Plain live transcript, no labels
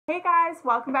Hey guys,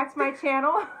 welcome back to my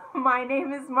channel. My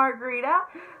name is Margarita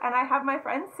and I have my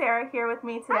friend Sarah here with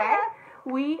me today.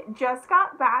 Hiya. We just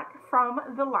got back from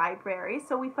the library,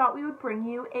 so we thought we would bring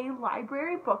you a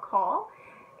library book haul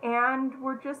and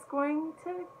we're just going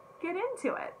to get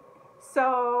into it.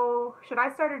 So, should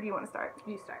I start or do you want to start?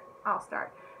 You start. I'll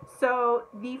start. So,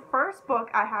 the first book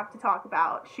I have to talk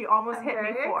about, she almost hit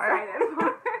me for.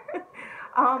 Excited.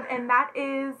 And that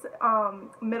is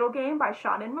Middle Game by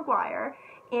Seanan McGuire.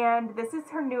 And this is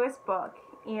her newest book,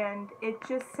 and it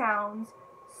just sounds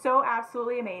so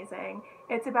absolutely amazing.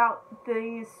 It's about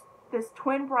this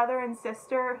twin brother and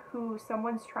sister who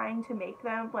someone's trying to make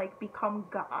them like become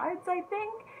gods, I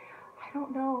think. I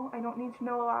don't know. I don't need to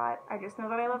know a lot. I just know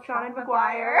that I love Seanan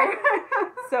McGuire.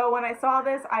 So when I saw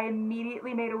this, I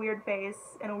immediately made a weird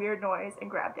face and a weird noise and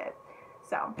grabbed it.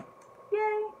 So,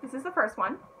 yay. This is the first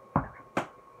one.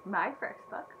 My first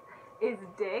book is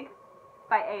Dig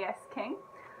by A.S. King.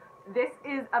 This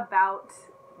is about,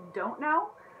 don't know,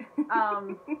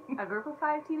 a group of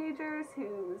 5 teenagers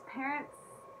whose parents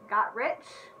got rich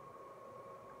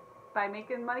by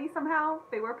making money somehow.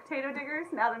 They were potato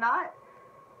diggers, now they're not.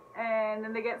 And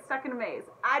then they get stuck in a maze.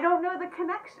 I don't know the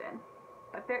connection,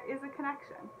 but there is a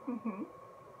connection. Mm-hmm.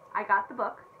 I got the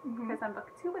book Mm-hmm. because I'm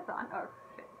book 2-a-thon, or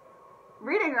shit,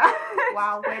 reading rush.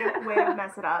 Wow, way to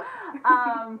mess it up.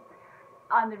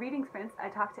 On the reading sprints, I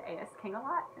talked to A.S. King a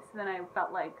lot, so then I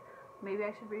felt like maybe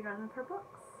I should read one of her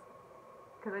books.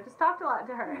 Because I just talked a lot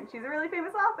to her, and she's a really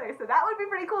famous author, so that would be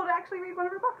pretty cool to actually read one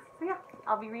of her books. So yeah,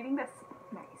 I'll be reading this.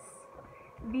 Nice.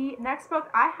 The next book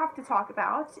I have to talk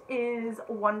about is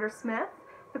Wondersmith,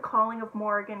 The Calling of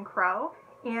Morrigan Crow.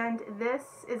 And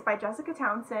this is by Jessica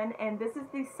Townsend, and this is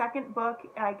the second book,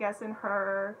 I guess, in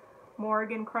her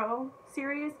Morrigan Crow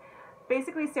series.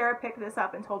 Basically, Sarah picked this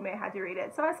up and told me I had to read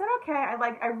it. So I said, okay,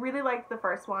 I really liked the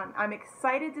first one. I'm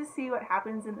excited to see what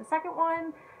happens in the second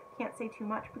one. Can't say too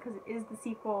much because it is the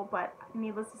sequel, but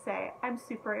needless to say, I'm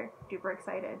super duper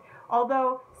excited.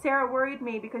 Although, Sarah worried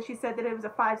me because she said that it was a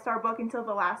 5-star book until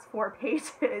the last 4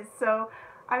 pages. So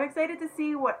I'm excited to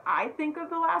see what I think of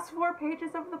the last 4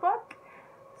 pages of the book.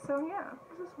 So yeah.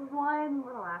 Just one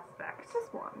little aspect.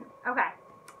 Just one. Okay,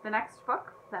 the next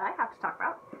book that I have to talk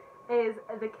about is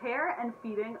The Care and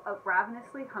Feeding of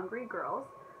Ravenously Hungry Girls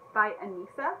by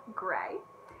Anissa Gray.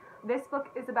 This book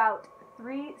is about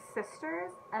 3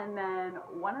 sisters, and then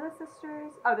one of the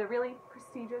sisters, they're really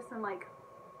prestigious and like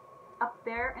up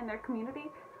there in their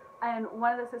community, and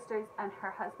one of the sisters and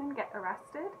her husband get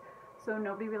arrested, so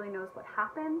nobody really knows what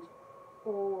happened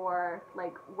or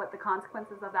like what the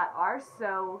consequences of that are.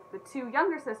 So the 2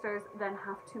 younger sisters then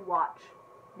have to watch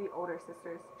the older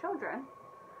sister's children,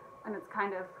 and it's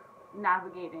kind of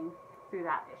navigating through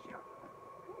that issue.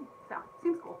 So,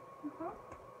 seems cool.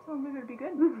 Sounds like it'd be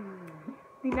good.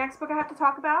 The next book I have to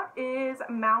talk about is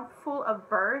Mouthful of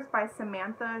Birds by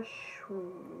Samantha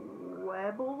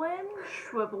Schweblin?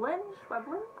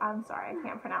 I'm sorry, I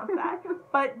can't pronounce that.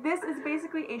 But this is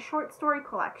basically a short story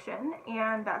collection,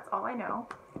 and that's all I know.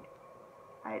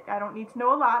 I don't need to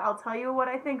know a lot. I'll tell you what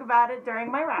I think about it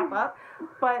during my wrap-up.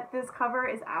 But this cover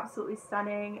is absolutely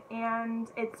stunning,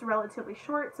 and it's relatively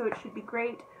short, so it should be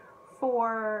great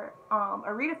for a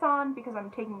readathon because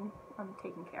I'm taking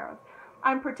care of.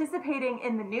 I'm participating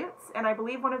in the Newts, and I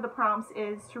believe one of the prompts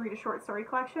is to read a short story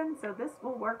collection, so this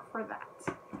will work for that.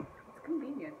 It's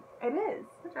convenient. It is.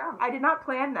 Good job. I did not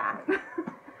plan that.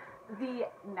 The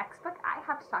next book I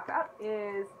have to talk about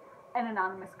is An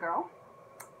Anonymous Girl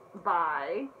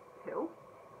by who?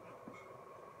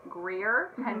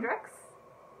 Greer Hendricks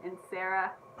and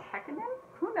Sarah Hekinen?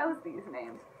 Who knows these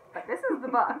names? But this is the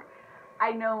book.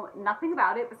 I know nothing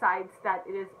about it besides that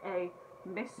it is a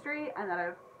mystery and that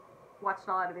I've watched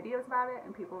a lot of videos about it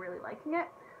and people really liking it.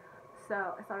 So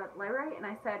I saw it at the library and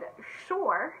I said,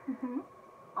 sure,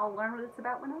 I'll learn what it's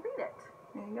about when I read it.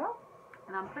 There you go.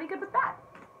 And I'm pretty good with that.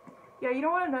 Yeah, you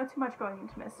don't want to know too much going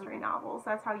into mystery novels.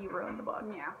 That's how you ruin the book.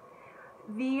 Yeah.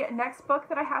 The next book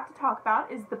that I have to talk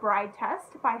about is The Bride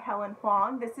Test by Helen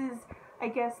Huang. This is, I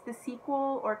guess, the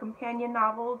sequel or companion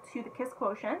novel to The Kiss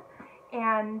Quotient.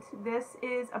 And this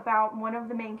is about one of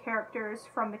the main characters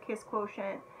from The Kiss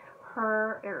Quotient.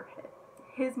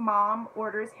 His mom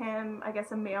orders him, I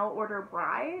guess, a mail order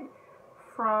bride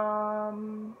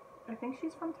from, I think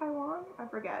she's from Taiwan? I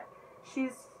forget.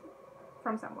 She's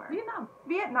from somewhere.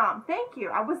 Vietnam. Thank you.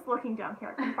 I was looking down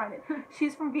here. I couldn't find it.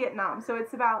 She's from Vietnam. So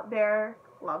it's about their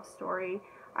love story.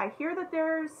 I hear that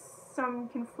there's some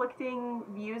conflicting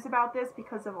views about this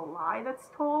because of a lie that's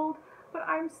told, but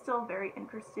I'm still very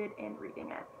interested in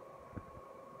reading it.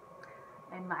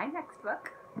 And my next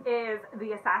book is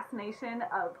The Assassination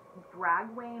of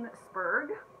Bragwain Spurg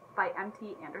by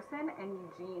M.T. Anderson and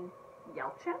Eugene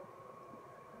Yelchin.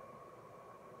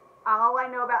 All I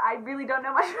know about, I really don't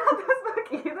know much about this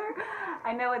book either.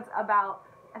 I know it's about,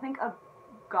 I think, a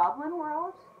goblin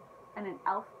world and an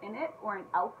elf in it, or an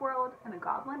elf world and a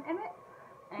goblin in it,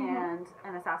 and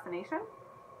an assassination,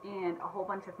 and a whole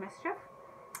bunch of mischief.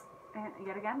 And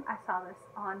yet again, I saw this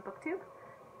on BookTube,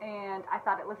 and I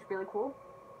thought it looked really cool.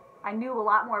 I knew a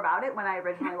lot more about it when I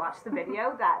originally watched the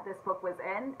video that this book was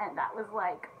in, and that was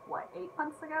like, what, 8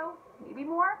 months ago? Maybe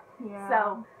more? Yeah.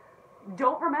 So,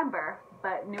 don't remember,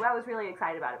 but knew I was really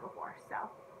excited about it before, so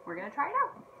we're going to try it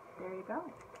out. There you go.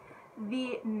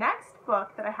 The next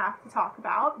book that I have to talk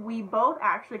about, we both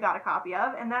actually got a copy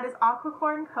of, and that is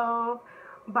Aquacorn Cove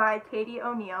by Katie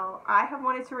O'Neill. I have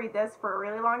wanted to read this for a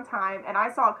really long time, and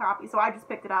I saw a copy, so I just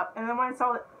picked it up. And then when I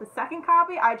saw the second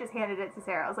copy, I just handed it to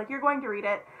Sarah. I was like, you're going to read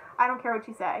it. I don't care what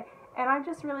you say. And I'm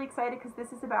just really excited because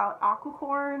this is about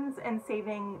aquacorns and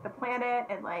saving the planet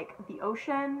and, like, the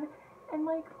ocean. And,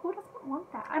 like, who doesn't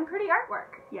want that? And pretty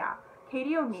artwork. Yeah.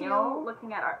 Katie O'Neill. Cute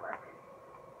looking at artwork.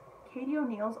 Katie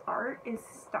O'Neill's art is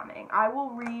stunning. I will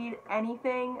read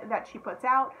anything that she puts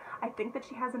out. I think that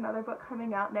she has another book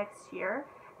coming out next year,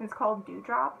 and it's called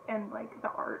Dewdrop, and like the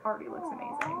art already looks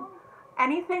amazing.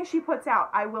 Anything she puts out,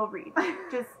 I will read.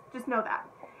 just know that.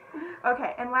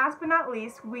 Okay, and last but not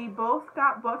least, we both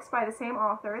got books by the same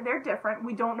author. They're different.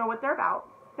 We don't know what they're about.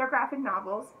 They're graphic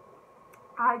novels.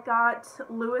 I got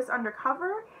Lewis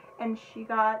Undercover, and she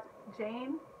got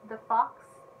Jane, the Fox,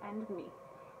 and Me.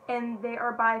 And they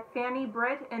are by Fanny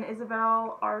Britt and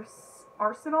Isabel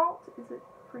Arsenault. Is it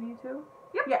for you too?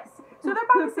 Yep. Yes. So they're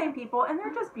by the same people, and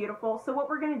they're just beautiful. So what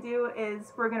we're going to do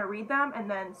is we're going to read them and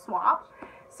then swap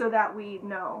so that we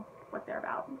know what they're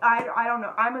about. I don't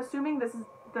know. I'm assuming this is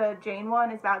the Jane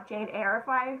one is about Jane Eyre, if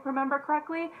I remember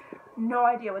correctly. No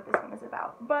idea what this one is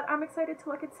about. But I'm excited to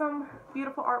look at some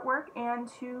beautiful artwork and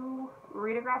to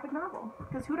read a graphic novel.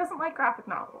 Because who doesn't like graphic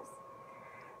novels?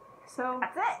 So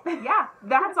that's it. Yeah,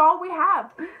 that's all we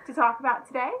have to talk about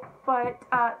today. But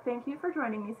thank you for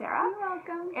joining me, Sarah. You're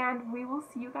welcome. And we will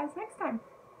see you guys next time.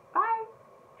 Bye.